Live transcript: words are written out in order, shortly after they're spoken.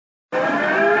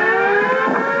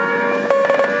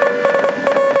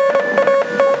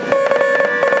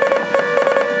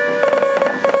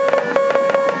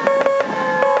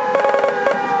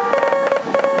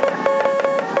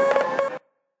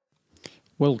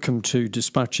Welcome to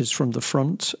Dispatches from the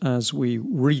Front as we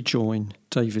rejoin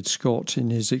David Scott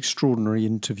in his extraordinary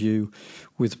interview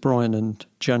with Brian and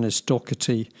Janice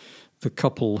Doherty, the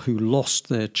couple who lost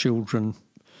their children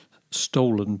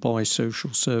stolen by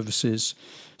social services,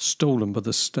 stolen by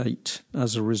the state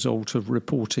as a result of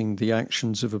reporting the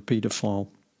actions of a paedophile.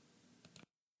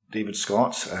 David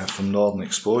Scott from Northern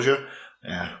Exposure.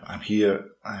 I'm here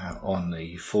on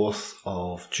the 4th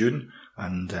of June,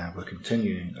 and we're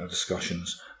continuing our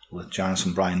discussions with Janice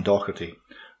and Brian Doherty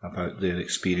about their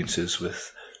experiences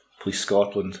with Police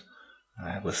Scotland,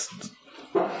 with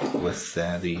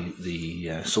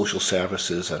the social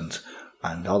services and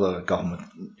other government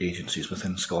agencies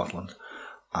within Scotland,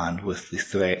 and with the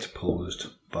threat posed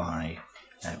by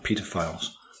paedophiles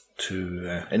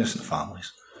to innocent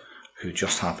families who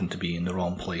just happen to be in the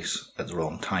wrong place at the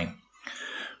wrong time.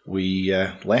 We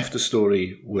left the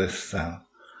story with a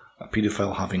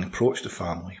paedophile having approached a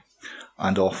family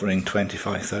and offering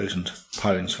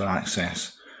 £25,000 for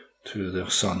access to their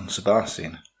son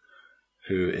Sebastian,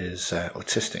 who is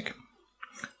autistic.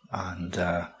 And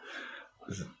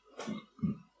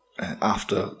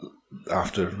after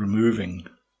removing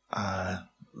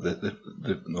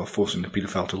or forcing the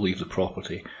paedophile to leave the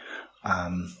property,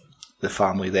 the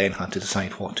family then had to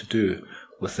decide what to do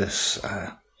with this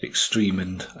extreme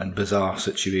and bizarre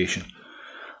situation.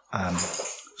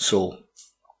 So,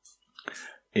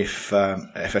 if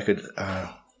I could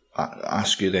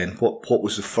ask you then, what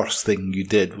was the first thing you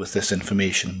did with this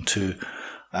information to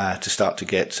start to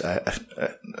get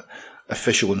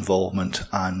official involvement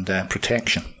and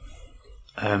protection?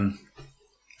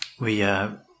 We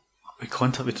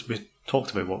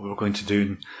talked about what we were going to do,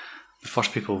 and the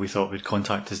first people we thought we'd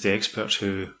contact is the experts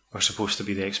who were supposed to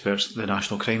be the experts at the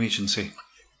National Crime Agency,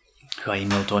 who I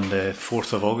emailed on the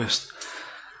 4th of August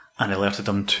and alerted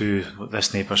them to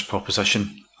this neighbour's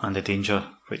proposition and the danger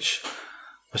which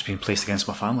was being placed against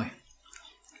my family.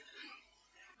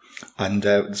 And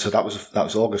so that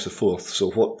was August the 4th. So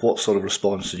what sort of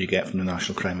response did you get from the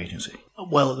National Crime Agency?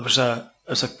 Well, it was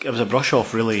a brush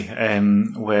off really,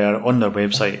 where on their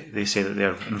website they say that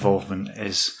their involvement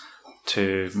is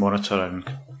to monitor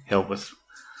and help with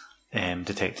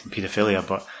detecting paedophilia,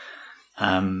 but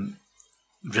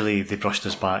really they brushed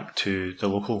us back to the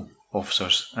local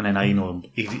officers, and then I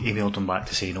emailed them back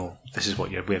to say, no, this is what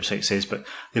your website says, but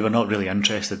they were not really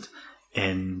interested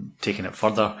in taking it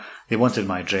further. They wanted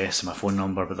my address and my phone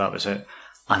number, but that was it,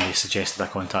 and they suggested I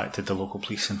contacted the local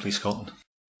police in Police Scotland.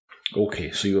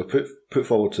 Okay, so you were put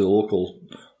forward to the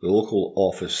local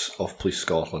office of Police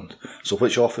Scotland. So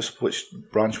which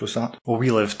branch was that? Well,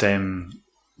 we lived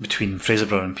between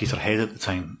Fraserburgh and Peterhead at the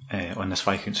time on this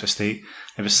Viscount's estate.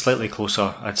 It was slightly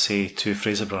closer, I'd say, to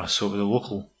Fraserburgh, so the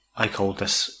local, I called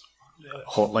this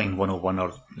hotline 101,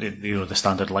 or the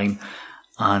standard line,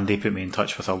 and they put me in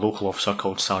touch with a local officer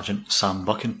called Sergeant Sam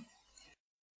Buchan.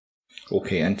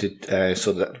 Okay, and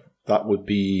so that would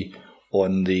be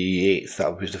on the 8th.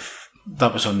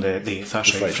 That was on the 8th.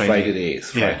 That's right, Friday the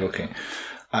 8th. Yeah. Right. Okay.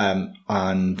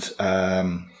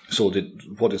 So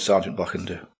what did Sergeant Buchan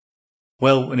do?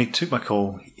 Well, when he took my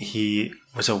call, he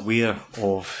was aware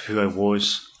of who I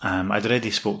was. I'd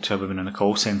already spoke to a woman in a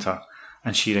call centre,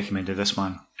 and she recommended this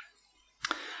man.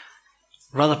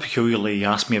 Rather peculiarly, he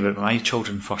asked me about my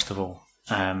children, first of all.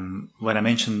 When I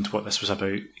mentioned what this was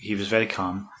about, he was very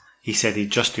calm. He said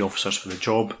he'd just the officers for the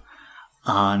job,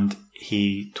 and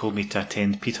he told me to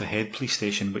attend Peterhead Police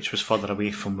Station, which was further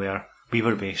away from where we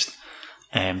were based,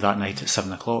 that night at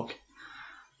 7 o'clock,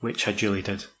 which I duly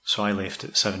did. So I left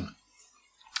at 7.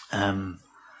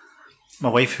 My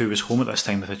wife, who was home at this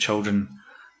time with the children,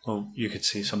 well, you could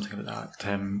say something about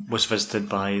that, was visited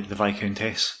by the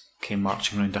Viscountess, came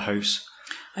marching round the house.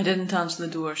 I didn't answer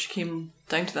the door. She came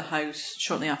down to the house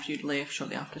shortly after you'd left,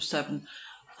 shortly after 7,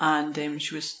 and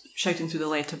she was shouting through the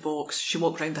letterbox. She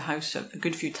walked round the house a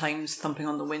good few times, thumping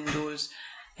on the windows,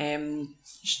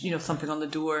 thumping on the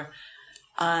door,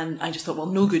 and I just thought, well,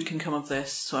 no good can come of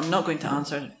this, so I'm not going to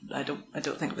answer. I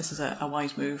don't think this is a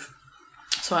wise move.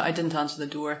 So I didn't answer the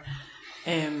door.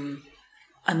 And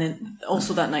then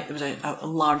also that night there was a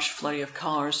large flurry of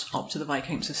cars up to the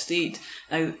Viscount's estate.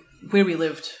 Now, where we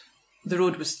lived, the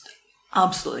road was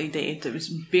absolutely dead. There was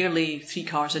barely 3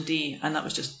 cars a day, and that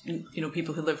was just,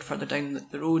 people who lived further down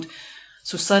the road.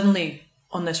 So suddenly,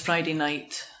 on this Friday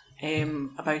night,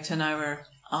 about an hour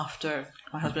after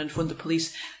my husband had phoned the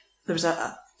police, there was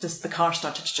the car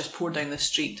started to just pour down the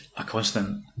street. A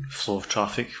constant flow of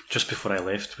traffic. Just before I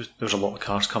left, there was a lot of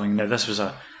cars coming. Now, this was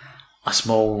a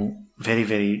small, very,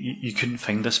 very... You couldn't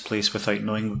find this place without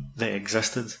knowing that it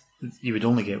existed. You would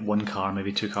only get 1 car,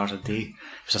 maybe 2 cars a day.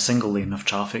 It was a single lane of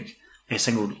traffic, a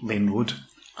single lane road,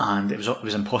 and it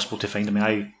was impossible to find. I mean,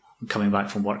 I, coming back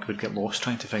from work, would get lost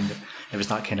trying to find it. It was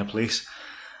that kind of place.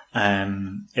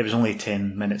 It was only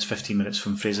 10 minutes, 15 minutes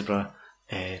from Fraserburgh,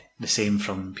 the same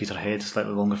from Peterhead,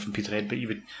 slightly longer from Peterhead, but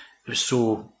it was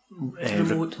so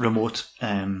remote.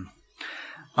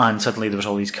 And suddenly there was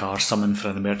all these cars summoned for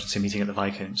an emergency meeting at the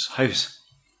Viscount's house.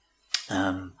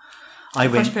 The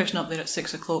first person up there at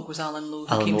 6 o'clock was Alan Lowe,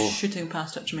 who came shooting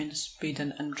past at tremendous speed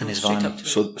and drove straight up to it.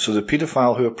 So the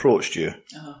paedophile who approached you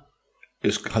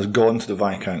has gone to the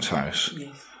Viscount's house,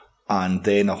 yes, and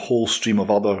then a whole stream of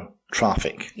other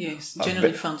traffic. Yes,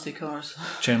 generally fancy cars.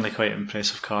 Generally quite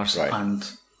impressive cars. Right. And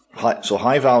so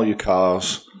high value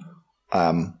cars,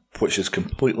 which is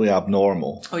completely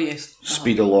abnormal. Oh yes.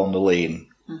 Speed along the lane.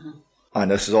 Mm-hmm.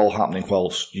 And this is all happening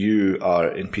whilst you are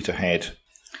in Peterhead.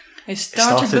 It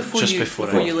started before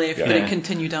you left, yeah. but it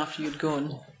continued after you'd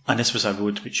gone. And this was a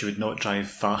road which you would not drive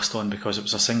fast on because it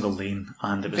was a single lane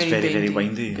and it was very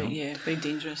windy. Yeah, very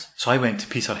dangerous. So I went to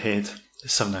Peterhead at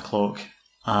 7 o'clock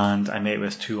and I met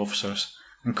with 2 officers.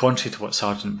 And contrary to what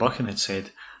Sergeant Buchan had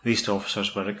said, these 2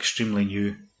 officers were extremely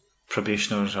new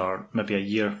probationers, or maybe a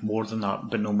year more than that,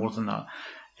 but no more than that.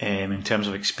 In terms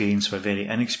of experience, were very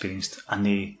inexperienced, and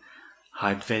they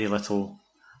had very little.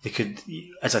 They could,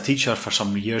 as a teacher for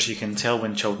some years, you can tell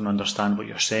when children understand what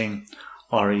you're saying,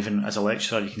 or even as a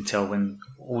lecturer, you can tell when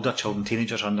older children,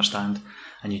 teenagers understand,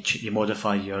 and you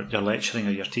modify your lecturing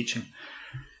or your teaching.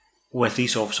 With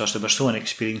these officers, they were so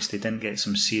inexperienced, they didn't get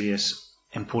some serious,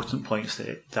 important points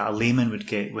that a layman would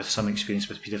get with some experience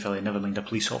with paedophilia, never mind a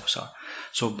police officer.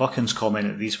 So Buchan's comment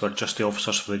that these were just the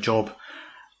officers for the job.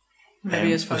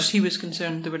 Maybe as far as he was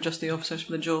concerned, they were just the officers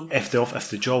for the job. If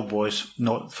the job was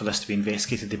not for this to be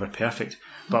investigated, they were perfect.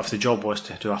 But if the job was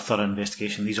to do a thorough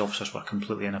investigation, these officers were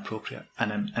completely inappropriate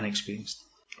and inexperienced.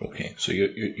 Okay, so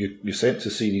you're sent to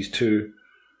see these 2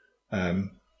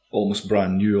 almost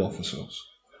brand new officers.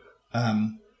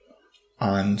 And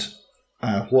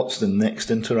what's the next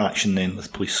interaction then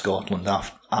with Police Scotland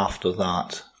after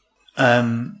that?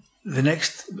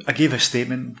 I gave a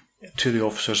statement to the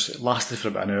officers. It lasted for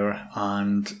about an hour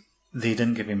and they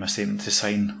didn't give him a statement to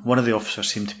sign. One of the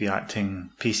officers seemed to be acting,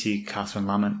 PC Catherine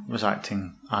Lamont was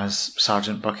acting as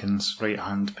Sergeant Buchan's right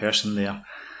hand person there,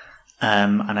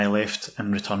 and I left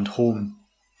and returned home.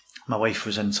 My wife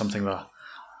was in something of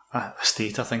a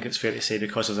state, I think it's fair to say,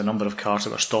 because of the number of cars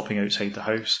that were stopping outside the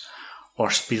house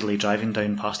or speedily driving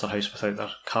down past our house without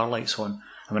their car lights on.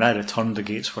 And when I returned, the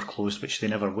gates were closed, which they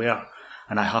never were.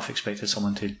 And I half expected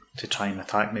someone to try and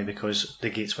attack me because the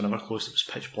gates were never closed. It was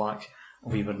pitch black.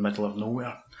 We were in the middle of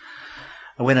nowhere.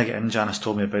 And when I get in, Janice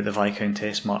told me about the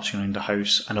Viscountess marching around the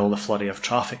house and all the flurry of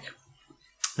traffic.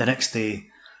 The next day,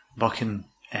 Buchan,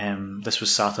 this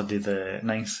was Saturday the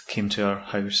 9th, came to our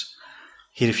house.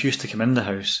 He refused to come in the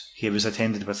house. He was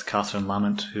attended with Catherine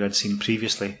Lamont, who I'd seen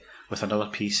previously with another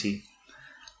PC.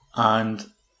 And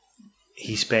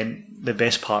he spent the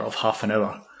best part of half an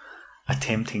hour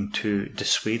attempting to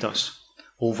dissuade us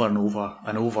over and over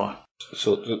and over.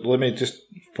 So let me just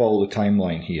follow the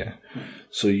timeline here.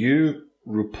 So you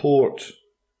report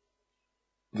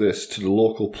this to the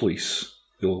local police.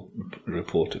 You'll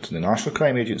report it to the National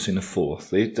Crime Agency on the 4th.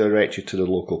 They direct you to the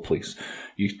local police.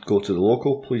 You go to the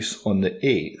local police on the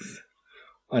 8th.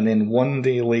 And then one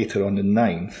day later on the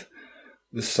 9th,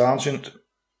 the sergeant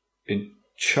in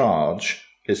charge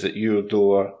is at your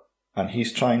door and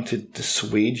he's trying to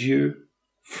dissuade you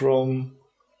from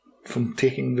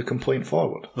taking the complaint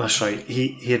forward. That's right.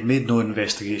 He had made no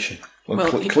investigation. Well,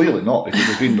 clearly not, because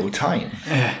there's been no time.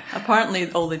 Apparently,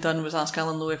 all they'd done was ask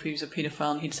Alan Lowe if he was a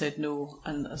paedophile, and he'd said no,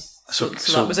 and so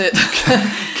that was it.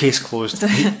 Case closed.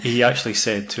 He actually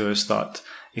said to us that,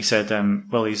 he said,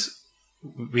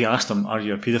 we asked him, are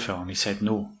you a paedophile? And he said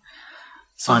no.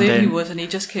 So and there he was, and he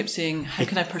just kept saying, how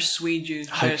can I persuade you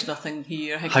there's nothing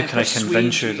here? How can I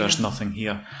convince you there's nothing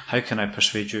here? How can I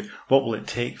persuade you? What will it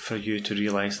take for you to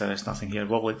realise there is nothing here?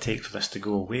 What will it take for this to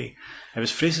go away? It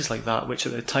was phrases like that, which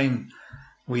at the time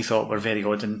we thought were very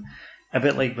odd, and a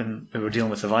bit like when we were dealing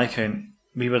with the Viscount,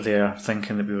 we were there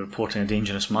thinking that we were reporting a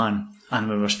dangerous man, and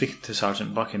when we were speaking to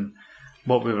Sergeant Buchan,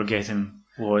 what we were getting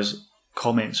was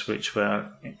comments which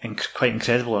were quite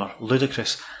incredible or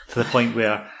ludicrous, to the point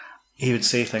where he would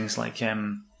say things like,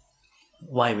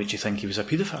 why would you think he was a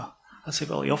paedophile? I'd say,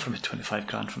 well, he offered me 25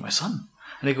 grand for my son.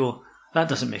 And he'd go, that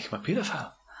doesn't make him a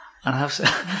paedophile.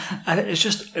 And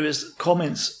it was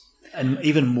comments, and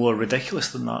even more ridiculous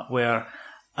than that, where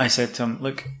I said to him,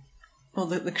 look, Well,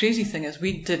 the crazy thing is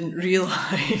we didn't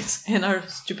realise, in our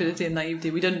stupidity and naivety,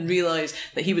 we didn't realise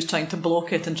that he was trying to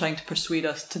block it and trying to persuade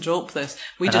us to drop this.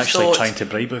 We and just actually thought, trying to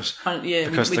bribe us. Yeah,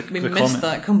 because we the missed comment,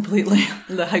 that completely.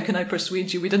 How can I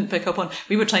persuade you? We didn't pick up on.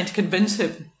 We were trying to convince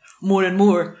him more and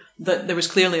more that there was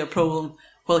clearly a problem,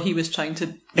 while he was trying to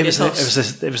get us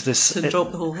to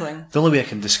drop the whole thing. The only way I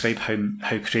can describe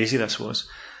how crazy this was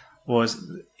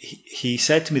he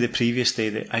said to me the previous day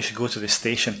that I should go to the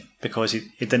station because he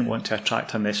didn't want to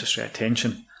attract unnecessary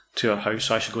attention to our house,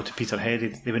 so I should go to Peterhead.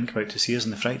 They wouldn't come out to see us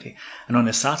on the Friday. And on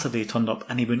the Saturday he turned up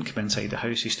and he wouldn't come inside the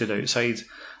house. He stood outside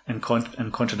in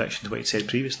contradiction to what he'd said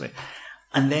previously.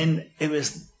 And then it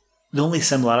was the only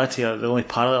similarity or the only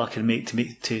parallel I can make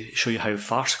to show you how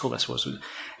farcical this was.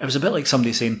 It was a bit like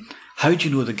somebody saying, how do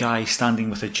you know the guy standing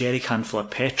with a jerry can full of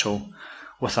petrol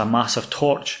with a massive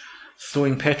torch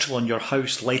throwing petrol on your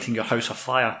house, lighting your house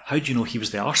afire, how do you know he was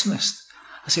the arsonist?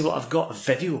 I say, well, I've got a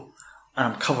video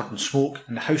and I'm covered in smoke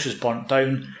and the house is burnt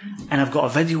down and I've got a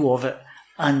video of it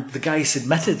and the guy's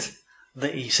admitted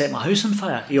that he set my house on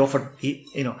fire. He offered,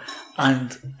 and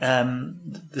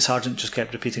the sergeant just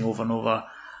kept repeating over and over,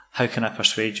 how can I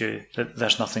persuade you that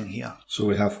there's nothing here? So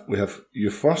we have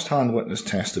your first-hand witness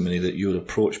testimony that you were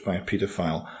approached by a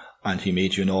paedophile and he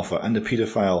made you an offer, and the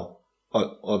paedophile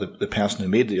or the person who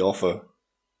made the offer,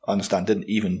 I understand, didn't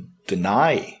even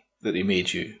deny that he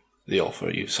made you the offer.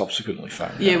 You subsequently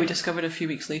found out. Yeah, we discovered a few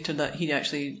weeks later that he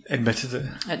actually admitted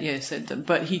it. Said that,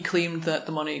 but he claimed that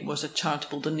the money was a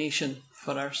charitable donation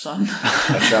for our son.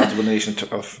 A charitable donation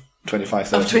of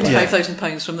 £25,000. Of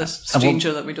 £25,000 from this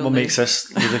stranger that we don't know. What makes this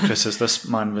ludicrous is this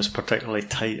man was particularly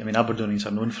tight. I mean, Aberdonians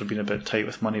are known for being a bit tight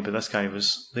with money, but this guy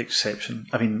was the exception.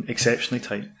 I mean, exceptionally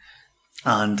tight.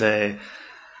 And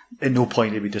at no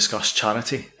point did we discuss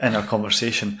charity in our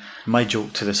conversation. My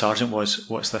joke to the sergeant was,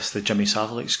 what's this, the Jimmy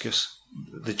Savile excuse?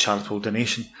 The charitable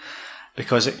donation.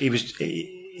 Because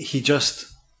he just,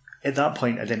 at that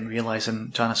point I didn't realise,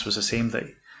 and Janice was the same, that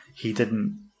he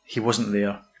wasn't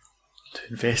there to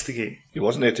investigate. He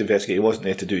wasn't there to investigate, he wasn't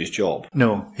there to do his job.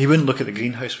 No, he wouldn't look at the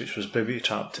greenhouse which was booby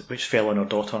trapped, which fell on her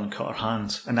daughter and cut her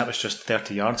hands, and that was just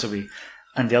 30 yards away.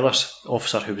 And the other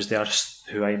officer who was there,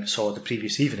 who I saw the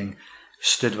previous evening,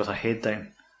 stood with her head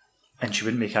down, and she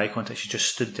wouldn't make eye contact. She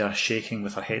just stood there shaking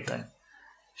with her head down.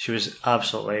 She was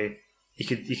absolutely, you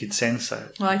could sense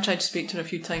it. Well, I tried to speak to her a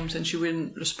few times and she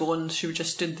wouldn't respond. She would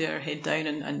just stood there, head down,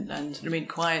 and remained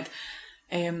quiet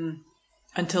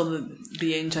until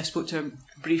the end. I spoke to her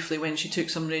briefly when she took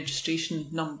some registration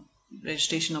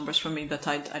numbers from me that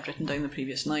I'd written down the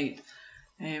previous night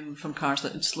from cars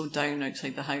that had slowed down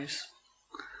outside the house.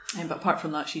 But apart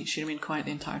from that, she remained quiet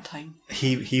the entire time.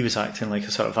 He was acting like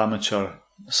a sort of amateur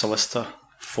solicitor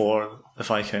for the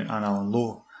Viscount and Alan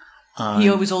Lowe. He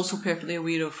was also perfectly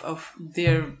aware of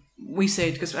their... We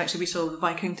said, because actually we saw the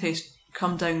Viscountess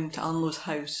come down to Alan Lowe's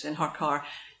house in her car.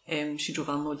 She drove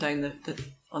Alan Lowe down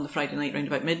on the Friday night, round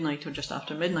about midnight or just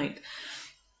after midnight.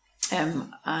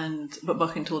 But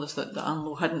Buchan told us that Alan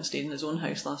Lowe hadn't stayed in his own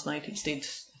house last night. He'd stayed,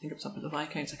 I think it was up at the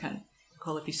Viscount's, I can't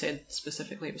recall if he said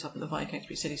specifically it was up at the Viscount's, but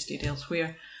he said he stayed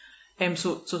elsewhere.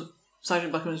 So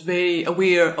Sergeant Buchan was very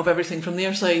aware of everything from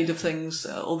their side of things,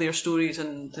 all their stories,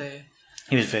 and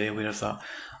he was very aware of that.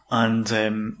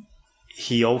 And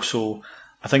he also,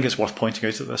 I think it's worth pointing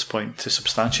out at this point to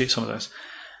substantiate some of this,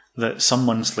 that some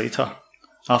months later,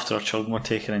 after our children were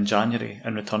taken in January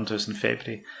and returned to us in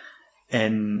February,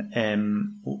 in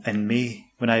May,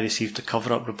 when I received a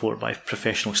cover-up report by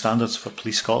Professional Standards for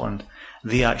Police Scotland,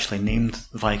 they actually named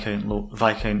Viscount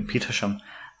Petersham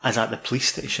as at the police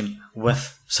station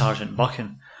with Sergeant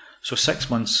Buchan. So 7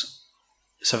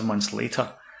 months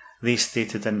later, they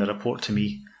stated in the report to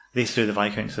me, they threw the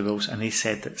Viscount to the wolves, and they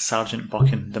said that Sergeant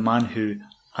Buchan, the man who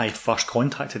I first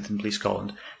contacted in Police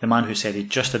Scotland, the man who said he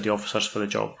just had the officers for the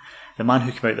job, the man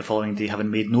who came out the following day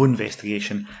having made no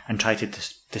investigation and tried to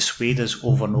dissuade us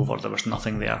over and over, there was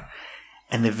nothing there.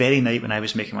 And the very night when I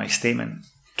was making my statement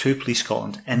to Police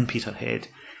Scotland in Peterhead,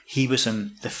 he was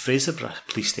in the Fraserburgh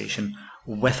police station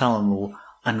with Alan Lowe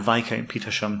and Viscount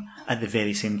Petersham at the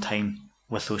very same time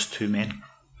with those two men,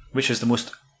 which is the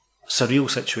most surreal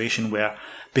situation where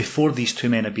before these two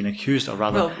men had been accused, or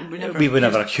rather, we were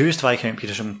never accused Viscount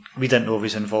Petersham. We didn't know of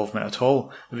his involvement at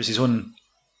all. It was his own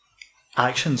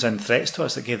actions and threats to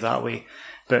us that gave that away.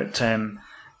 But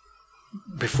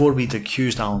before we'd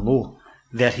accused Alan Lowe,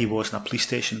 there he was in a police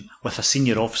station with a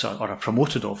senior officer or a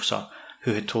promoted officer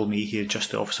who had told me he had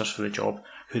just the officers for the job,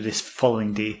 who this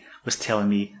following day was telling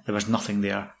me there was nothing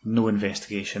there, no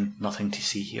investigation, nothing to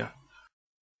see here.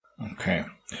 Okay,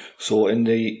 so in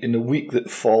the week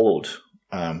that followed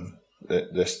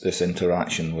this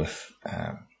interaction with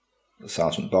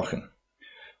Sergeant Buchan,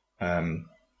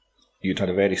 you'd had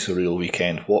a very surreal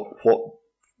weekend.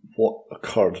 What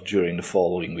occurred during the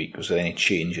following week? Was there any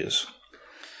changes?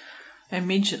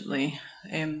 Immediately,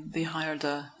 they hired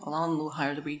a landlord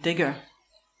hired a wee digger.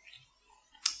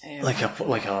 Like a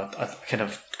kind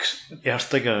of earth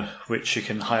digger, which you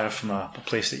can hire from a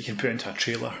place that you can put into a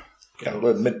trailer. Yeah,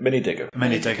 well, mini digger.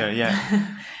 Mini digger,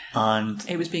 yeah. And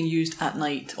it was being used at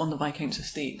night on the Viscount's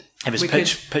estate. It was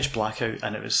pitch black out,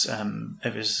 and it was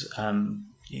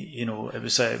you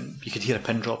could hear a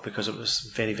pin drop because it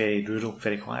was very, very rural,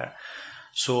 very quiet.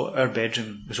 So our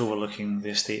bedroom was overlooking the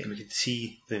estate, and we could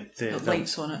see the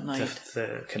lights on at night.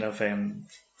 The kind of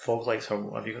fog lights,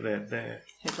 or have you got the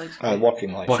headlights?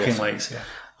 Working lights. Working lights, yeah.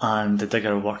 And the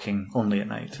digger working only at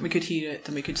night. We could hear it,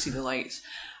 and we could see the lights.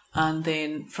 And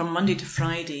then from Monday to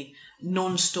Friday,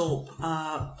 non-stop,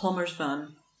 a plumber's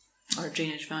van or a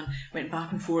drainage van went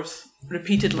back and forth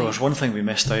repeatedly. There was one thing we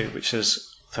missed out, which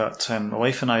is that my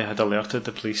wife and I had alerted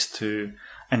the police to,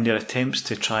 in their attempts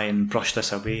to try and brush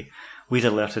this away, we'd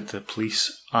alerted the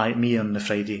police, me on the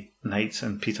Friday night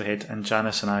in Peterhead, and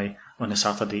Janice and I on the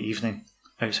Saturday evening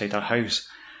outside our house,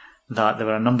 that there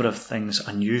were a number of things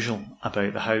unusual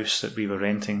about the house that we were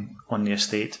renting on the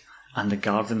estate and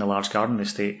the large garden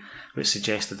estate, which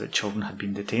suggested that children had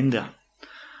been detained there.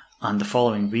 And the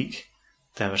following week,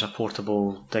 there was a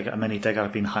portable digger, a mini digger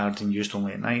being hired and used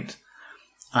only at night,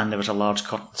 and there was a large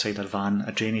curtain-sider van,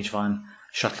 a drainage van,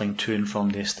 shuttling to and from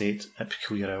the estate at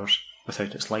peculiar hours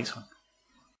without its lights on.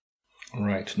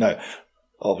 Right. Now,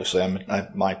 obviously,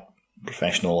 my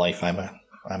professional life, I'm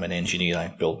an engineer. I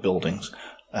build buildings.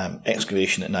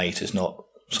 Excavation at night is not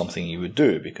something you would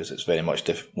do because it's very much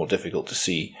more difficult to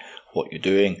see what you're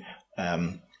doing.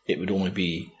 It would only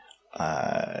be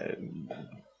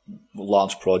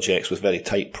large projects with very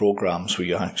tight programs where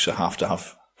you actually have to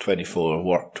have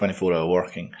 24-hour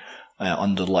working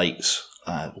under lights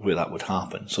where that would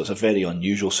happen. So it's a very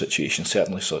unusual situation.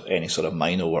 Certainly, so any sort of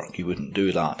minor work, you wouldn't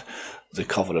do that. The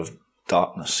cover of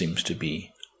darkness seems to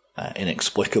be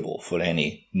inexplicable for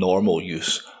any normal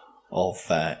use of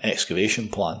excavation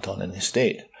plant on an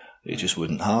estate. It just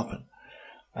wouldn't happen.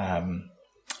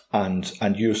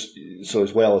 So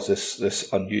as well as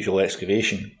this unusual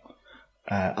excavation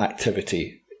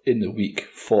activity in the week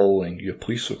following your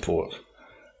police report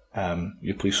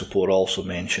also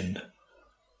mentioned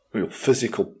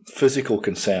physical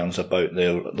concerns about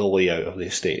the layout of the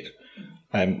estate.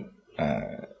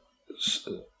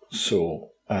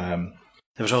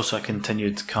 There was also a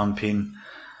continued campaign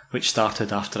which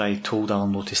started after I told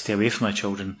Alan Lowe to stay away from my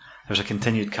children. There was a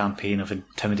continued campaign of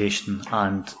intimidation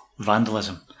and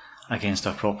vandalism against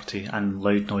our property and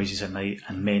loud noises at night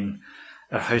and men.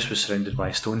 Our house was surrounded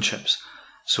by stone chips,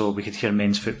 so we could hear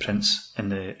men's footprints in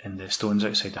the stones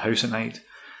outside the house at night.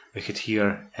 We could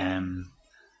hear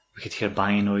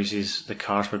banging noises. The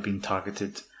cars were being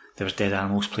targeted. There was dead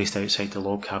animals placed outside the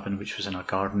log cabin, which was in our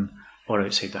garden, or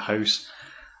outside the house.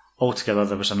 Altogether,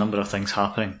 there was a number of things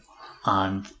happening.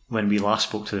 And when we last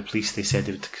spoke to the police, they said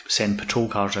they would send patrol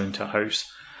cars round to our house.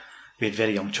 We had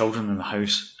very young children in the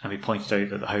house, and we pointed out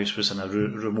that the house was in a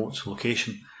remote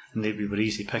location and that we were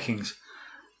easy pickings.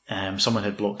 Someone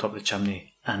had blocked up the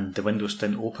chimney and the windows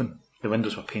didn't open. The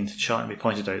windows were painted shut, and we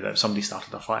pointed out that if somebody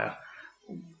started a fire,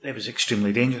 it was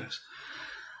extremely dangerous.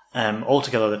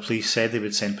 Altogether, the police said they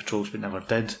would send patrols but never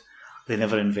did. They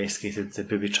never investigated the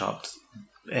booby-trapped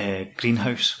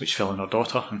greenhouse which fell on our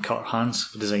daughter and cut her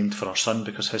hands, designed for our son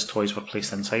because his toys were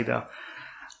placed inside there.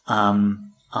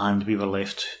 And we were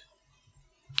left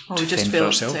we just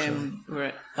felt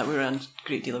that we were in a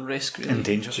great deal of risk, really. In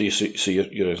danger. So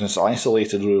you're in this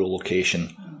isolated rural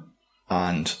location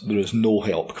and there is no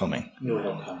help coming.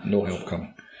 No help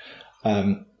coming.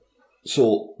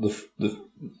 So the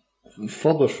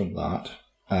further from that,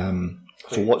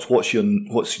 so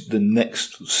what's the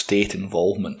next state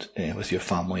involvement with your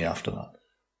family after that?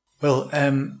 Well,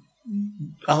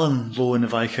 Alan Lowe and the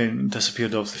Viscount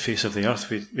disappeared off the face of the earth.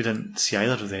 We didn't see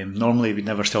either of them. Normally we'd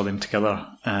never saw them together,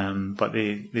 but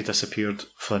they disappeared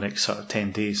for the next sort of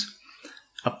 10 days.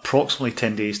 Approximately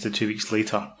 10 days to 2 weeks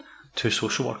later, 2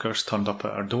 social workers turned up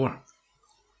at our door.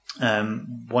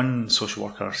 One social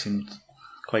worker seemed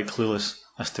quite clueless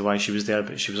as to why she was there,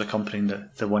 but she was accompanying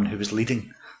the one who was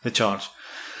leading the charge.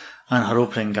 And her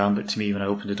opening gambit to me when I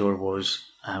opened the door was,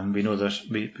 we know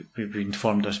we've been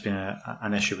informed there's been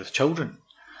an issue with children.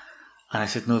 And I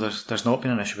said, no, there's not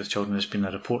been an issue with children. There's been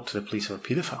a report to the police of a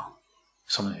paedophile,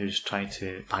 someone who's tried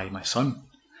to buy my son.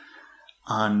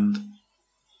 And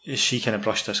she kind of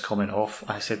brushed this comment off.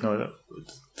 I said, no,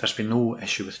 there's been no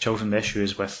issue with children. The issue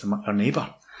is with our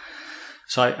neighbour.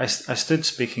 So I stood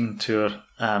speaking to her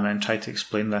and tried to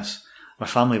explain this. my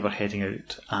family were heading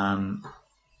out, and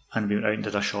we went out and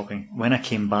did our shopping. When I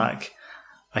came back,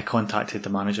 I contacted the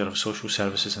manager of social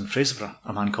services in Fraserburgh,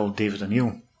 a man called David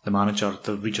O'Neill,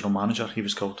 the regional manager, he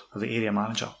was called, or the area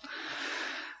manager.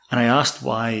 And I asked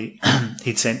why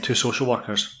he'd sent 2 social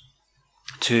workers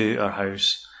to our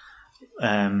house,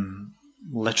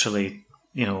 literally,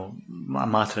 a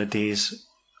matter of days,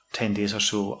 10 days or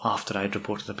so after I had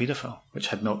reported a paedophile, which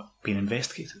had not been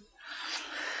investigated.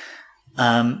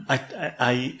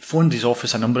 I phoned his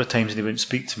office a number of times and he wouldn't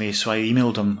speak to me, so I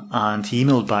emailed him, and he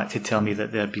emailed back to tell me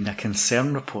that there had been a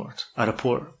concern report,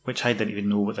 which I didn't even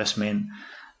know what this meant.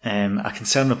 A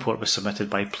concern report was submitted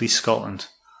by Police Scotland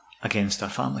against our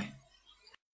family.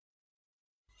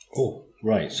 Oh,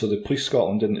 right. So the Police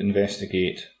Scotland didn't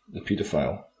investigate the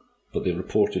paedophile, but they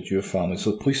reported your family.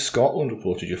 So Police Scotland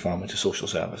reported your family to social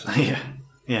services.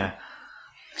 Yeah.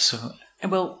 So,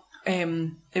 well,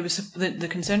 it was the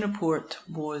concern report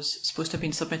was supposed to have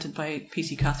been submitted by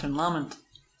PC Catherine Lamont,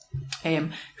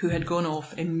 who had gone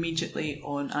off immediately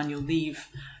on annual leave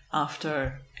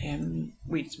after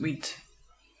we'd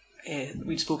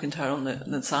spoken to her on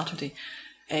the Saturday.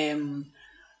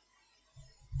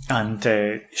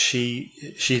 She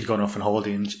had gone off on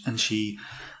holiday, and she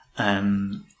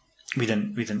we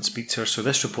didn't speak to her. So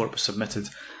this report was submitted.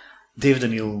 David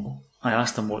O'Neill, I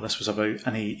asked him what this was about,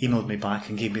 and he emailed me back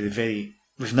and gave me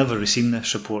we've never received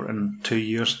this report in 2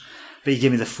 years, but he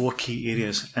gave me the 4 key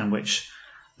areas in which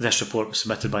this report was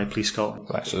submitted by Police Scotland.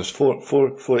 Right, so there's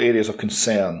four areas of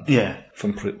concern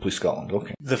from Police Scotland,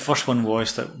 okay. The first one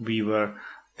was that we were,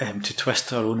 to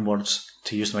twist our own words,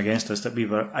 to use them against us, that we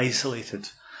were isolated.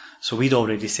 So we'd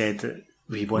already said that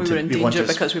we were in danger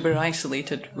because we were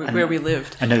isolated where we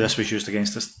lived. And now this was used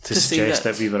against us to suggest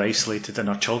that we were isolated and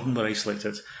our children were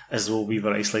isolated, as though we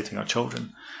were isolating our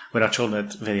children, when our children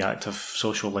had very active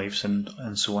social lives and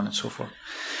so on and so forth.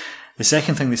 The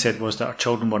second thing they said was that our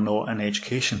children were not in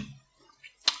education,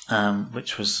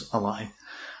 which was a lie,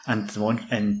 and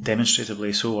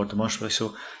demonstrably so, or demonstrably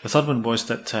so. The third one was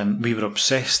that we were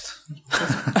obsessed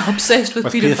with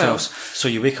paedophiles. So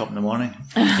you wake up in the morning,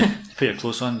 you put your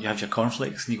clothes on, you have your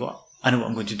cornflakes, and you go, I know what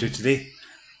I'm going to do today.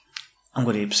 I'm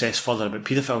going to obsess further about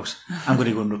paedophiles. I'm going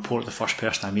to go and report the first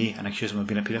person I meet and accuse him of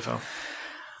being a paedophile.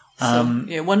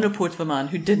 One report of a man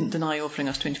who didn't deny offering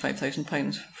us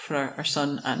 £25,000 for our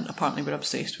son, and apparently we're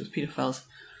obsessed with paedophiles.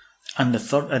 And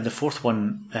the fourth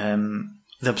one,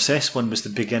 the obsessed one, was the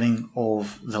beginning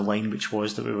of the line, which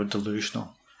was that we were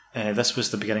delusional. This was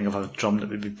the beginning of a drum that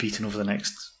would be beaten over the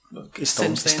next. It's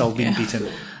still being beaten.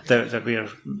 That we are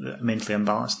mentally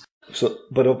imbalanced. So,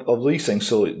 but of these things,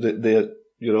 so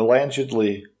you're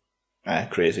allegedly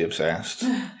crazy obsessed.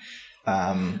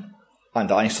 And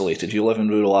isolated. You live in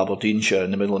rural Aberdeenshire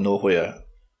in the middle of nowhere.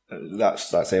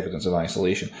 That's evidence of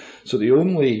isolation. So the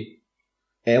only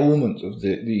element of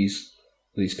these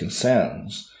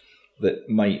concerns that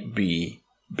might be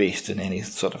based in any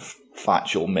sort of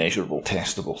factual, measurable,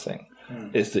 testable thing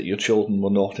is that your children were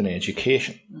not in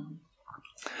education.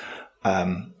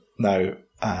 Now,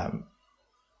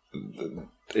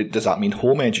 does that mean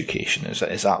home education? Is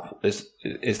that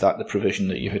the provision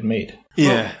that you had made?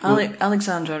 Yeah. Well,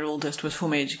 Alexandra, our oldest, was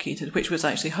home educated, which was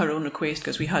actually her own request,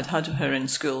 because we had her in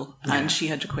school, and she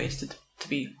had requested to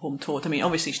be home taught. I mean,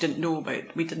 obviously she didn't know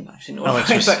about. We didn't actually know about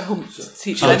home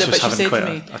teaching either. But she said to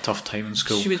me, a tough time in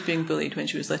school. She was being bullied when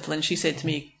she was little, and she said to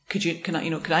me, "Could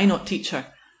I not teach her?"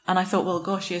 And I thought, well,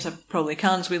 gosh, yes, I probably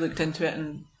can. So we looked into it,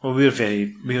 and we were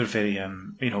very,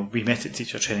 we met at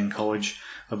teacher training college.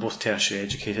 We're both tertiary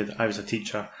educated. I was a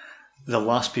teacher. The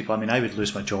last people, I would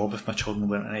lose my job if my children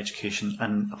weren't in education.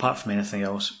 And apart from anything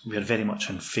else, we are very much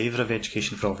in favour of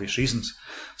education for obvious reasons.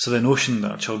 So the notion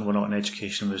that our children were not in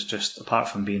education was just, apart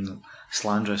from being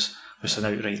slanderous, was an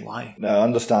outright lie. Now, I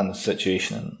understand the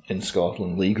situation in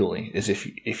Scotland legally is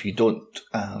if you don't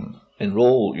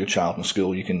enrol your child in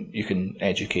school, you can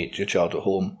educate your child at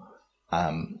home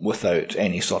without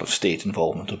any sort of state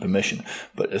involvement or permission.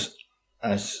 But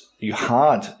as you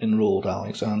had enrolled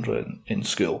Alexandra in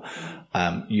school,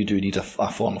 you do need a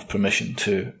form of permission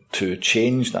to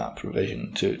change that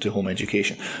provision to home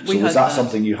education. So was that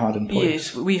something you had in place?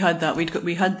 Yes, we had that.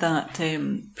 We had that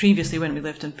previously when we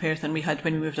lived in Perth, and when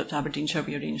we moved up to Aberdeenshire,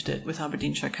 we arranged it with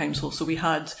Aberdeenshire Council. So we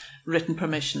had written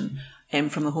permission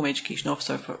from the home education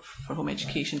officer for home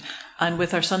education. And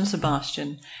with our son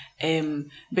Sebastian,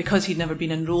 because he'd never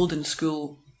been enrolled in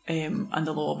school, and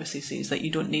the law obviously says that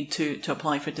you don't need to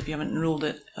apply for it if you haven't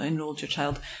enrolled your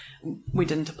child. We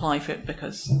didn't apply for it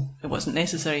because it wasn't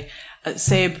necessary.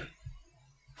 Seb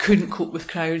couldn't cope with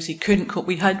crowds. He couldn't cope.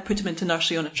 We had put him into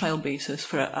nursery on a trial basis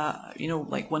for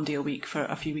like 1 day a week for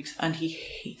a few weeks, and he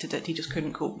hated it. He just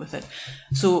couldn't cope with it.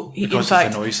 So he, because in fact,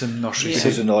 of the noise in nursery.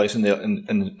 Because of the noise and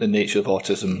the nature of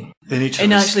autism.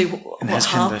 And actually, what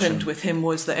happened with him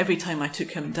was that every time I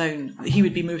took him down, he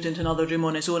would be moved into another room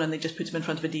on his own, and they just put him in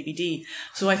front of a DVD.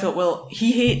 So I thought, well,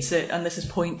 he hates it, and this is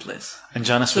pointless. And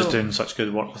Janice was doing such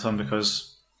good work with him because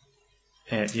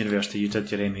at university you did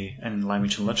your MA in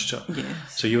language and literature.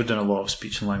 Yes. So you were doing a lot of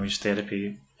speech and language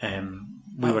therapy.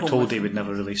 We were told he would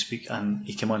never really speak, and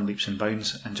he came on leaps and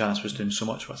bounds, and Janice was doing so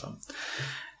much with him.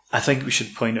 I think we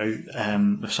should point out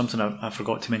there's something I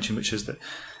forgot to mention, which is that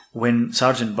when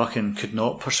Sergeant Buchan could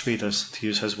not persuade us, to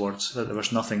use his words, that there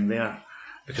was nothing there,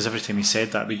 because every time he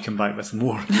said that, we'd come back with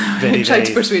more. Tried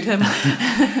to persuade him.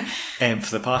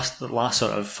 For the last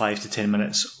sort of 5 to 10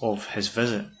 minutes of his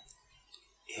visit,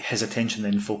 his attention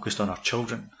then focused on our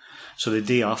children. So the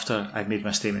day after I made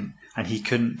my statement and he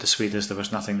couldn't dissuade us there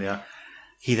was nothing there,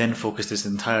 he then focused his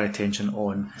entire attention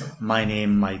on my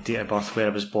name, my date of birth, where I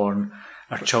was born,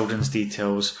 our children's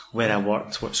details, where I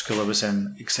worked, what school I was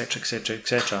in, etc, etc,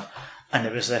 etc. And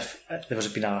it was as if there was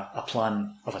been a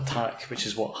plan of attack, which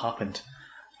is what happened,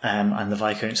 and the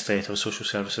Viscount's threat of social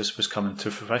services was coming to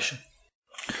fruition.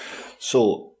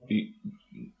 So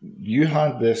you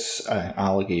had this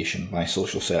allegation by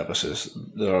social services.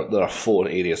 There are 4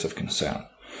 areas of concern.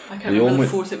 I can't remember the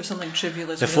fourth. It was something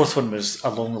trivial as well. The fourth one was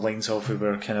along the lines of we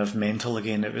were kind of mental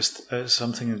again. It was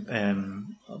something.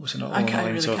 Was it not along the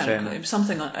lines of? It was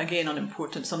something again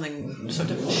unimportant. Something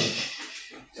sort of.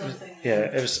 Yeah,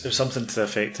 it was something to the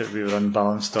effect that we were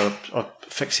unbalanced or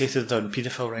fixated on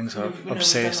paedophile rings or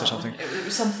obsessed or something. It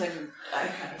was something. I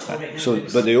can't recall. So,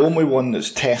 but the only one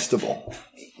that's testable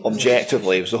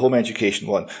objectively was the home education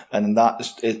one, and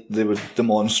they were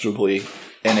demonstrably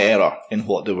in error in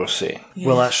what they were saying. Yes.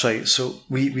 Well, that's right. So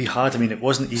we had. I mean, it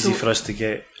wasn't easy for us to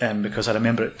get because I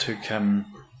remember it took.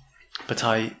 But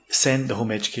I sent the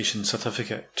home education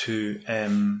certificate to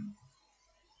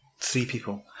 3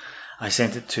 people. I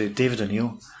sent it to David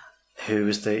O'Neill, who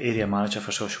was the area manager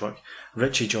for social work,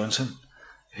 Richie Johnson,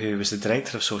 who was the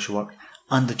director of social work,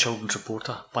 and the children's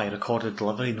reporter by recorded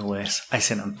delivery, no less. I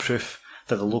sent him proof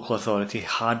that the local authority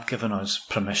had given us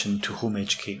permission to home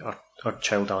educate our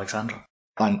child Alexandra.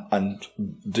 And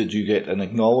did you get an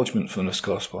acknowledgement from this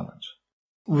correspondence?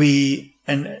 We,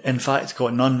 in fact,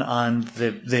 got none, and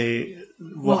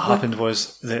what happened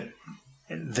was that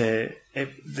there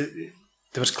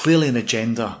was clearly an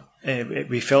agenda.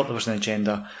 We felt there was an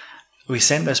agenda. We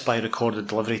sent this by recorded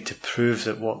delivery to prove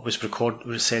that what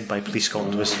was said by Police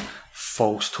Scotland was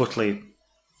false, totally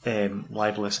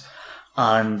libelous,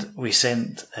 and we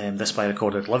sent this by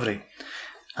recorded delivery.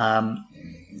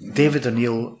 David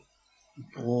O'Neill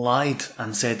lied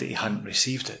and said that he hadn't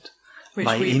received it.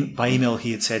 By email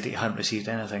he had said that he hadn't received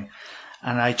anything,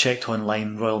 and I checked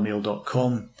online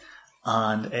royalmail.com,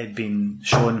 and it had been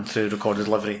shown through recorded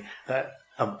delivery that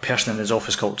a person in his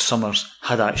office called Summers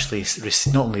had actually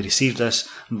not only received this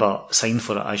but signed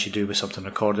for it, as you do with something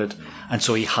recorded, and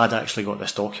so he had actually got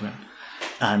this document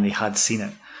and he had seen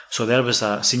it. So there was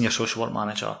a senior social work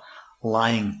manager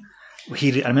lying.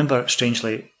 I remember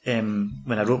strangely when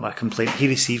I wrote my complaint, he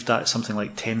received that at something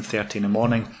like 10:30 in the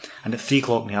morning, and at 3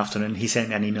 o'clock in the afternoon he sent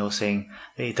me an email saying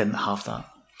that he didn't have that.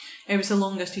 It was the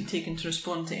longest he'd taken to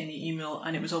respond to any email,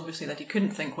 and it was obviously that he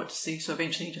couldn't think what to say, so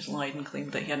eventually he just lied and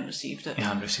claimed that he hadn't received it. He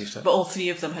hadn't received it. But all 3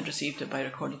 of them had received it by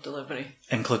recorded delivery.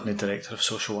 Including the Director of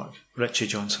Social Work, Richie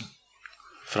Johnson,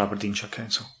 for Aberdeenshire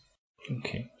Council.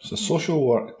 Okay, so social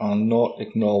work are not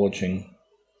acknowledging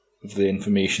the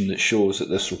information that shows that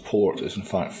this report is in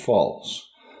fact false.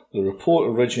 The report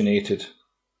originated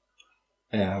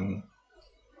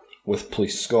with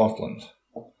Police Scotland.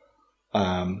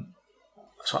 But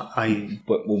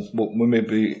we'll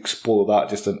maybe explore that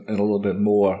just in a little bit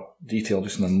more detail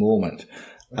just in a moment.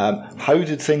 How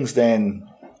did things then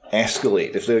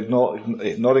escalate? If they're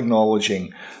not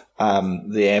acknowledging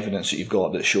the evidence that you've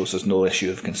got that shows there's no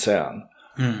issue of concern,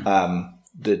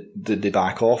 did they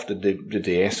back off? Did they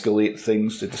escalate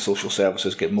things? Did the social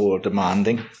services get more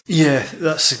demanding? Yeah,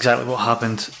 that's exactly what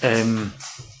happened.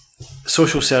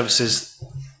 Social services,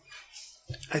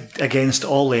 against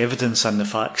all the evidence and the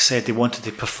facts, said they wanted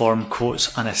to perform,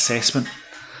 quotes, an assessment.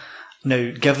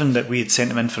 Now, given that we had sent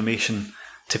them information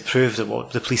to prove that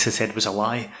what the police had said was a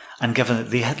lie, and given that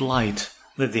they had lied,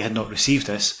 that they had not received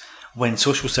this, when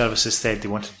social services said they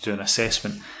wanted to do an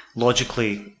assessment,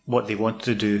 logically what they wanted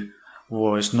to do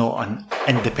was not an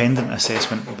independent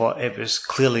assessment, but it was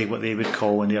clearly what they would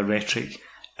call in their rhetoric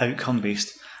outcome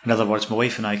based. In other words, my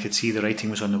wife and I could see the writing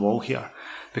was on the wall here,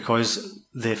 because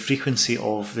the frequency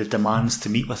of the demands to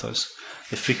meet with us,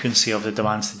 the frequency of the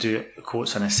demands to do,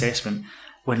 quotes, an assessment,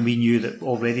 when we knew that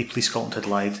already Police Scotland had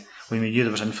lied, when we knew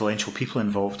there was influential people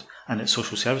involved, and that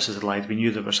social services had lied, we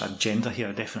knew there was an agenda here,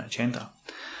 a definite agenda.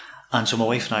 And so my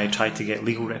wife and I tried to get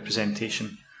legal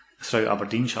representation throughout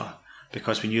Aberdeenshire,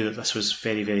 because we knew that this was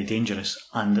very, very dangerous,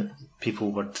 and that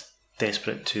people were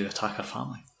desperate to attack our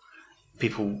family.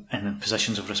 People in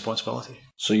positions of responsibility.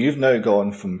 So you've now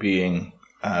gone from being,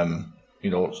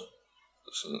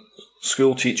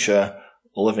 school teacher,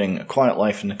 living a quiet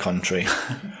life in the country,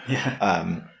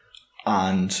 Yeah.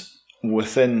 And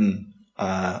within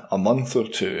a month or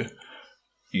two,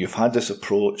 you've had this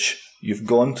approach, you've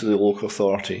gone to the local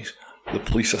authorities, the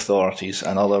police authorities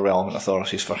and other relevant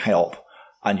authorities for help,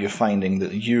 and you're finding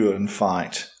that you are in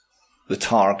fact the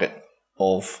target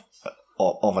of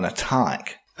an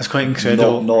attack. It's quite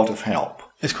incredible. Not of help.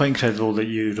 It's quite incredible that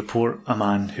you report a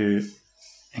man who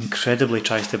incredibly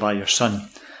tries to buy your son,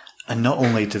 and not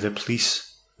only do the police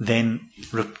then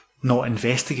not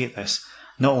investigate this,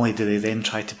 not only do they then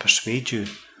try to persuade you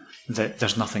that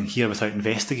there's nothing here without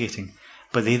investigating,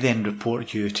 but they then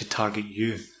report you to target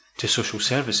you to social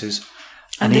services.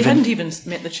 And they hadn't even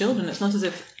met the children. It's not as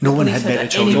if no one had met the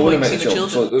children. No one had met the children.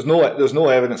 So there's no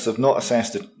evidence. They've not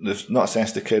assessed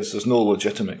the kids. There's no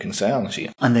legitimate concerns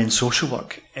here. And then social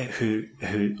work, who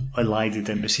lied they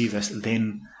didn't receive this,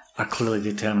 then are clearly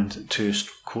determined to,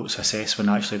 quotes, assess, when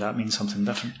actually that means something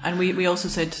different. And we also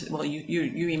said, well, you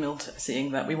emailed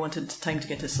saying that we wanted time to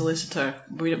get a solicitor.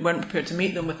 We weren't prepared to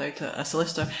meet them without a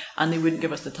solicitor, and they wouldn't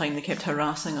give us the time. They kept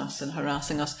harassing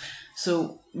us.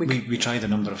 So we tried a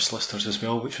number of solicitors as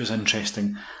well, which was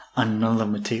interesting, and none of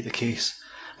them would take the case.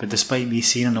 But despite me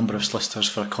seeing a number of solicitors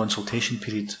for a consultation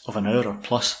period of an hour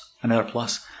plus,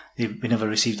 we never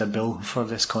received a bill for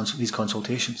these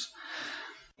consultations.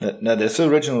 Now, this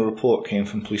original report came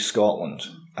from Police Scotland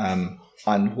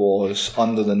and was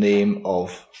under the name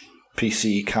of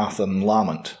PC Catherine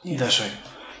Lamont. Yeah. That's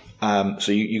right.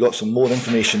 So you got some more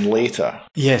information later.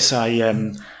 Yes,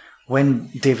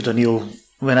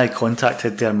 when I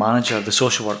contacted their manager, the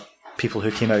social work people who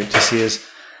came out to see us,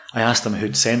 I asked them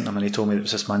who'd sent them, and he told me it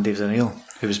was this man David O'Neill,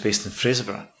 who was based in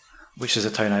Fraserburgh, which is the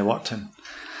town I worked in.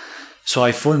 So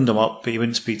I phoned him up, but he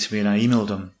wouldn't speak to me, and I emailed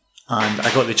him, and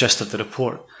I got the gist of the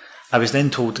report. I was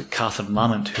then told that Catherine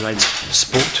Lamont, who I'd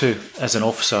spoke to as an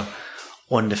officer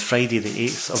on the Friday the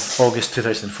 8th of August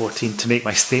 2014 to make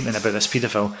my statement about this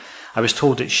paedophile, I was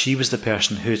told that she was the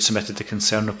person who had submitted the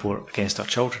concern report against our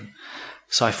children.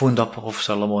 So I phoned up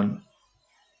Officer Lamont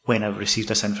when I received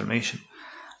this information,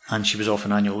 and she was off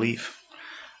on annual leave.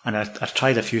 And I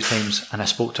tried a few times, and I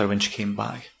spoke to her when she came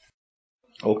back.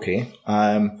 Okay.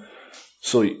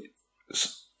 So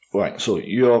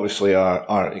you obviously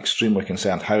are extremely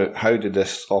concerned. How did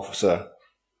this officer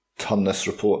turn this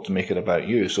report to make it about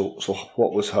you? So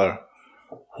what was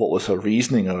her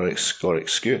reasoning or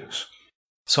excuse?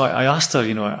 So I asked her,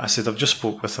 I said, I've just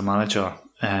spoke with the manager.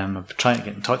 I've been trying to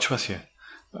get in touch with you.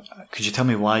 Could you tell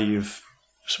me why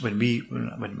when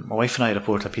my wife and I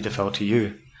report a paedophile to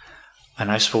you, and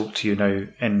I spoke to you now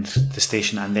in the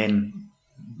station, and then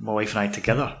my wife and I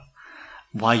together,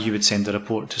 why you would send a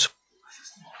report to...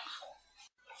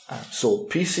 So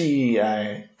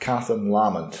PC Catherine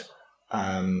Lamont,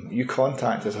 you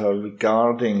contacted her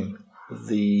regarding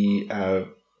the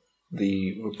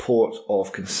report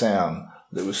of concern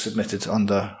that was submitted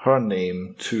under her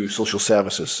name to social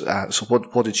services. So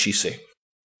what did she say?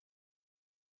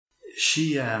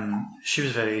 She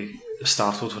was very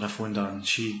startled when I phoned her, and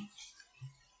she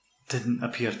didn't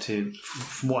appear to,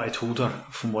 from what I told her,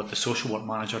 from what the social work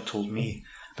manager told me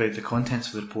about the contents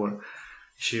of the report,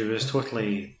 she was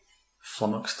totally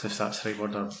flummoxed, if that's the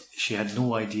right word. She had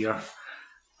no idea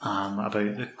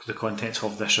about the contents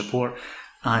of this report,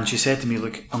 and she said to me,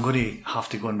 look, I'm going to have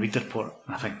to go and read the report,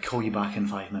 and if I can call you back in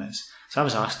 5 minutes. So I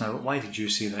was asking her, why did you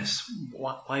say this?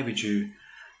 Why would you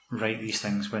write these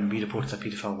things when we reported a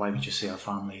paedophile? Why would you say our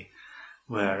family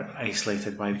were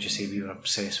isolated? Why would you say we were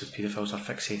obsessed with paedophiles or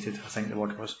fixated, I think the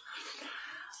word was?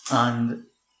 And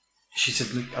she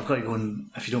said, look, I've got to go,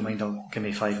 and if you don't mind, give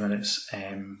me 5 minutes.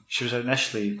 She was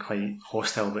initially quite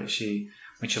hostile, but when she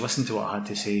listened to what I had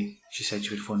to say, she said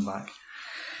she would phone back.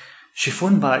 She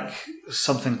phoned back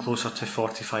something closer to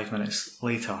 45 minutes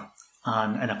later,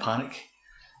 and in a panic,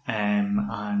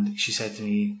 and she said to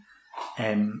me,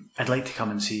 I'd like to come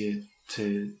and see you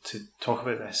to talk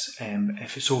about this.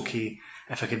 If it's okay,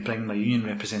 if I could bring my union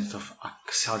representative,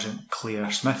 Sergeant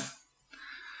Claire Smith.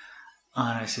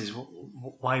 And I says,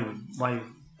 why do you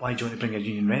want to bring a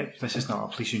union rep? This is not a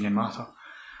police union matter.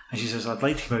 And she says, I'd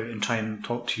like to come out and try and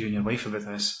talk to you and your wife about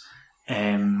this.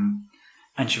 And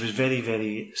she was very,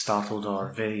 very startled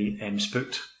or very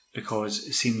spooked, because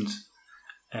it seemed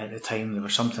at the time there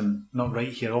was something not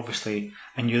right here. Obviously,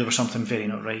 I knew there was something very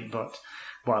not right, but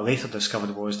what I later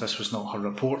discovered was this was not her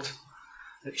report,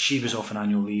 that she was off on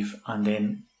annual leave, and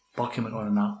then Buchan went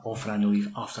on that off on annual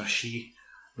leave after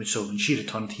so when she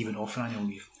returned, he went off on annual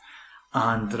leave.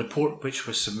 And the report which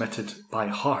was submitted by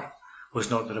her was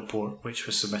not the report which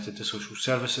was submitted to social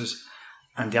services,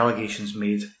 and the allegations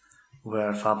made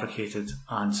were fabricated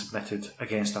and submitted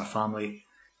against our family,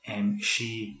 and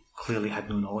she clearly had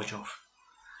no knowledge of.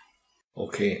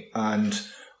 Okay, and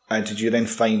did you then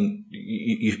find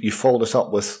you followed this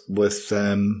up with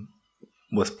PERC,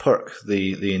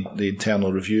 the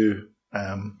internal review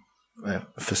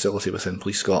facility within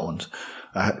Police Scotland?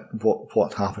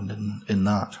 What happened in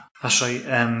that? That's right.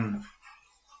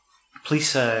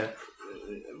 Police,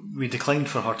 we declined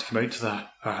for her to come out to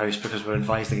our house because we were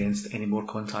advised against any more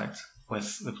contact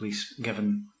with the police,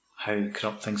 given how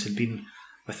corrupt things had been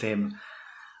with them.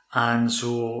 And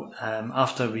so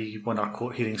after we won our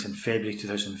court hearings in February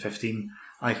 2015,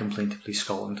 I complained to Police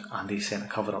Scotland and they sent a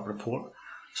cover-up report.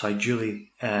 So I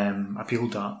duly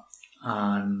appealed that,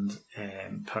 and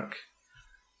PERC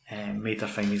made their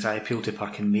findings. I appealed to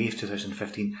PERC in May of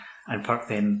 2015, and PERC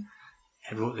then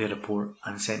wrote their report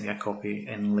and sent me a copy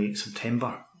in late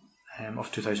September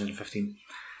of 2015.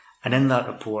 And in that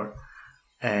report,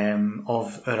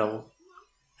 of our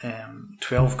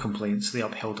 12 complaints, they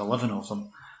upheld 11 of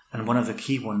them. And one of the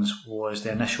key ones was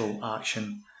the initial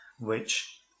action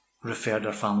which referred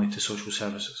our family to social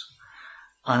services.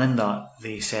 And in that,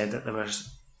 they said that there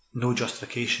was no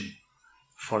justification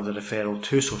for the referral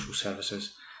to social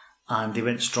services, and they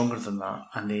went stronger than that,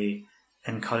 and they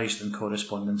encouraged in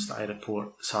correspondence that I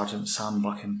report Sergeant Sam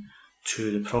Buchan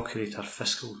to the Procurator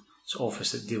Fiscal's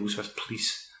office that deals with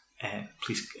police. I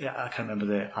can't remember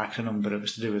the acronym, but it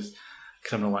was to do with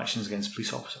criminal actions against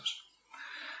police officers.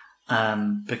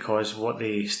 Because what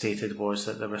they stated was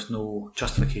that there was no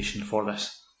justification for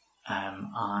this,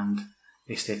 and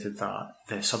they stated that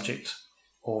the subject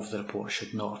of the report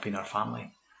should not have been our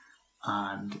family,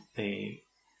 and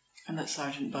that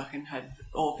Sergeant Buchan had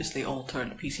obviously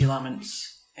altered PC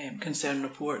Lamont's concern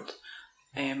report,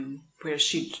 where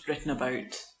she'd written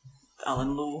about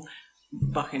Alan Lowe.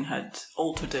 Buchan had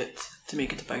altered it to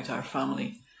make it about our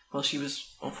family while she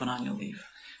was off on annual leave.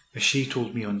 She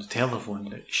told me on the telephone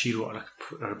that she wrote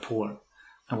a report,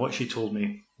 and what she told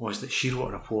me was that she wrote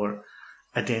a report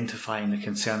identifying the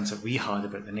concerns that we had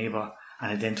about the neighbour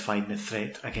and identifying the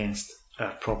threat against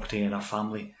our property and our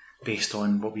family based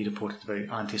on what we reported about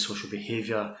antisocial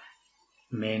behaviour,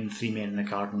 3 men in the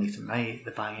garden late at night,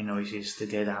 the banging noises, the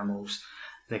dead animals,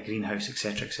 the greenhouse,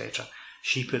 etc., etc.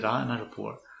 She put that in her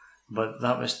report, but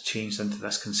that was changed into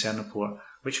this concern report,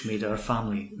 which made our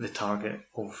family the target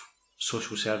of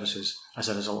social services as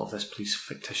a result of this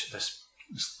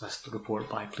report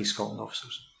by Police Scotland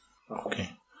officers.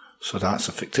 Okay, so that's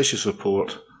a fictitious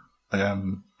report,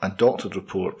 a doctored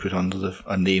report put under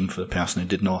a name for the person who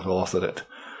did not author it,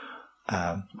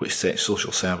 which sets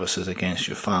social services against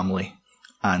your family,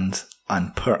 and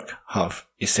PERC have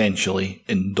essentially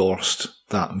endorsed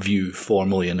that view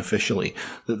formally and officially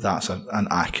that that's an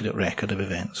accurate record of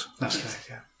events. That's correct,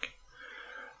 yeah. Okay.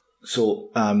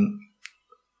 So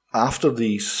after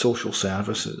the social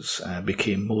services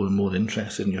became more and more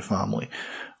interested in your family,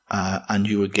 and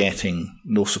you were getting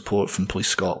no support from Police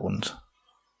Scotland,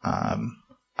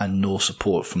 and no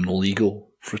support from the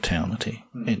legal fraternity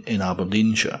in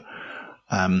Aberdeenshire,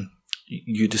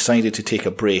 you decided to take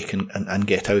a break and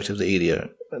get out of the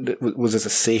area. Was this a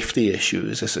safety issue?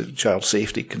 Is this a child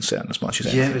safety concern as much as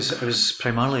anything? Yeah, it was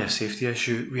primarily a safety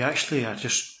issue. We actually, I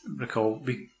just recall,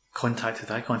 I contacted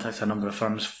a number of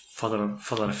firms further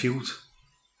afield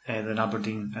than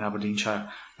Aberdeen and Aberdeenshire.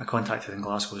 I contacted in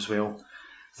Glasgow as well.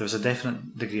 There was a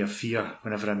definite degree of fear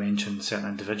whenever I mentioned certain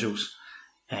individuals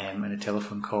in a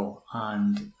telephone call,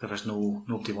 and there was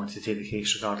nobody wanted to take the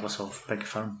case regardless of big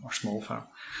firm or small firm.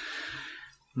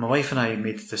 My wife and I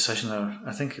made the decision,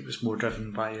 I think it was more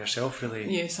driven by yourself really,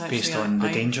 yes, actually, based on the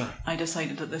danger. I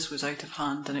decided that this was out of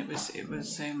hand and it was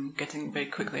getting very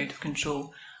quickly out of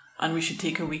control, and we should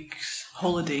take a week's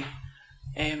holiday.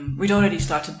 We'd already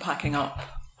started packing up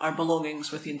our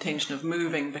belongings with the intention of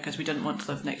moving because we didn't want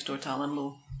to live next door to Alan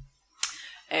Lowe.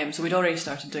 So we'd already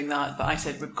started doing that, but I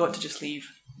said we've got to just leave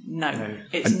now.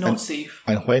 It's not safe.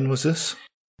 And when was this?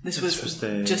 This was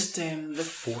the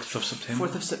 4th of September.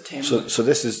 4th of September. So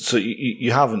this is, so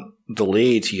you haven't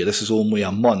delayed here. This is only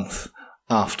a month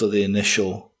after the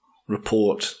initial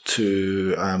report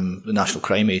to the National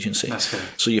Crime Agency. That's good.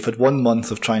 So you've had 1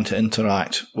 month of trying to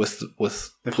interact with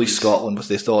Police Scotland, with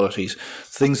the authorities.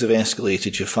 Things have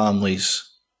escalated, your family's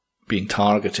being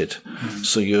targeted,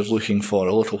 so you're looking for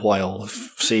a little while of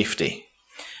safety.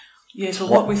 Yeah, so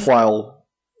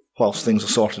whilst things are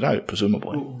sorted out,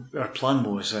 presumably. Well, our plan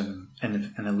was, in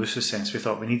the loosest sense, we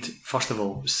thought we need, first of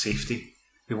all, safety.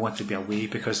 We wanted to be away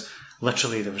because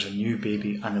literally there was a new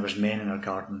baby and there was men in our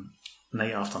garden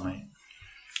night after night.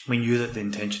 We knew that the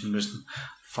intention was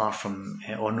far from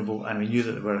honourable, and we knew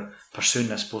that they were pursuing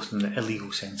this both in the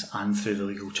illegal sense and through the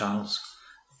legal channels,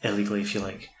 illegally if you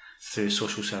like, through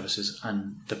social services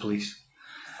and the police.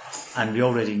 And we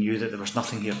already knew that there was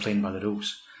nothing here playing by the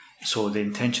rules. So the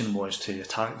intention was to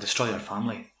destroy our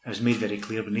family. It was made very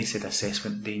clear when they said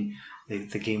assessment, the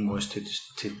game was to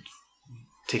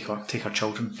take our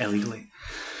children illegally.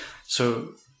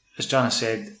 So, as Janice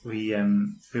said, we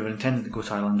were intending to go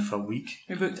to Ireland for a week.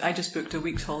 I just booked a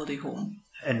week's holiday home.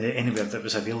 Anywhere that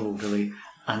was available, really.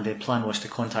 And the plan was to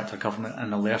contact our government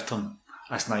and alert them,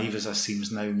 as naive as this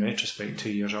seems now in retrospect,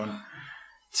 2 years on,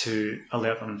 to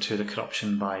alert them to the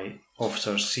corruption by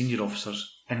officers, senior officers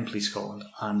in Police Scotland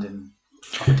and in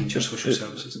Aberdeenshire Social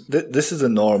Services. This is a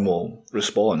normal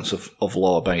response of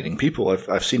law-abiding people.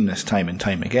 I've seen this time and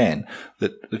time again,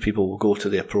 that the people will go to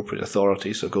the appropriate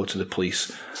authorities or go to the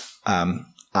police,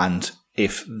 and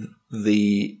if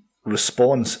the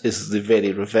response is the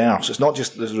very reverse, it's not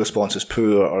just the response is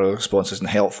poor or the response isn't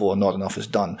helpful or not enough is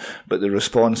done, but the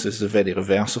response is the very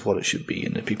reverse of what it should be,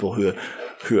 and the people who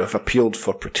have appealed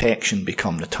for protection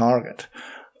become the target.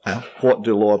 What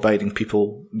do law-abiding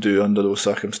people do under those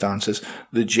circumstances?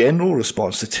 The general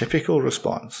response, the typical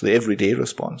response, the everyday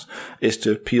response, is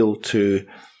to appeal to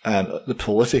the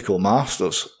political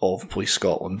masters of Police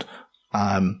Scotland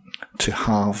to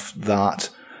have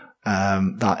that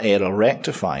error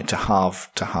rectified, to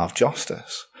have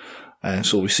justice.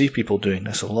 So we see people doing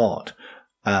this a lot.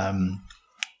 You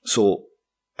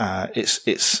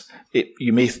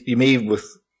may with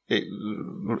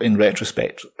in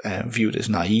retrospect, viewed as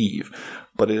naive,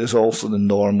 but it is also the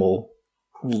normal,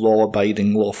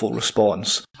 law-abiding, lawful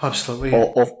response. Absolutely.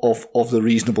 Of the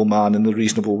reasonable man and the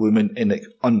reasonable woman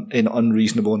in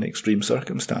unreasonable and extreme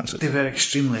circumstances. They were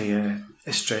extremely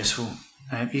stressful.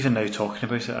 Even now talking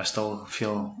about it, I still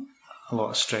feel a lot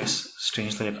of stress,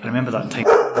 strangely. I remember that time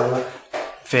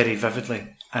very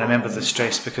vividly. I remember the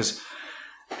stress because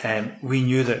we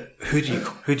knew that who do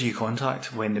you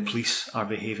contact when the police are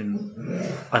behaving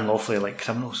unlawfully like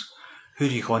criminals? Who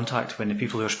do you contact when the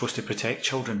people who are supposed to protect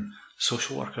children,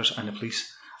 social workers and the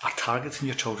police, are targeting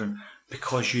your children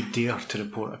because you dare to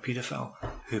report a paedophile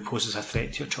who poses a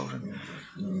threat to your children?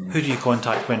 Who do you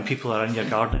contact when people are in your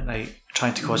garden at night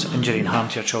trying to cause injury and harm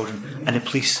to your children and the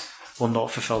police will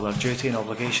not fulfil their duty and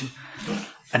obligation?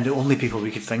 And the only people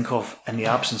we could think of in the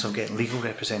absence of getting legal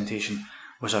representation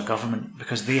was our government,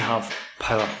 because they have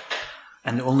power,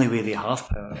 and the only way they have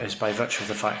power is by virtue of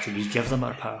the fact that we give them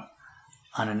our power,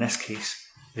 and in this case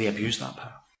they abuse that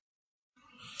power.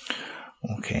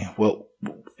 Okay, well,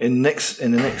 in the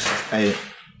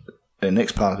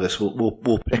next part of this,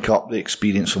 we'll pick up the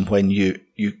experience from when you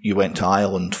went to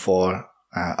Ireland for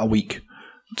a week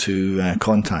to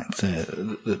contact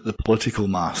the political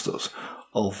masters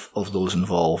of those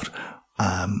involved,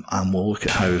 and we'll look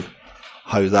at how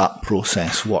that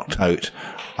process worked out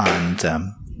and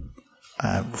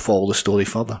follow the story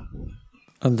further.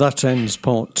 And that ends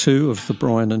part 2 of the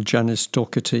Brian and Janice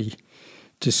Doherty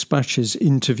Dispatches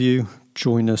interview.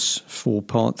 Join us for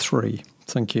part 3.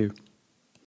 Thank you.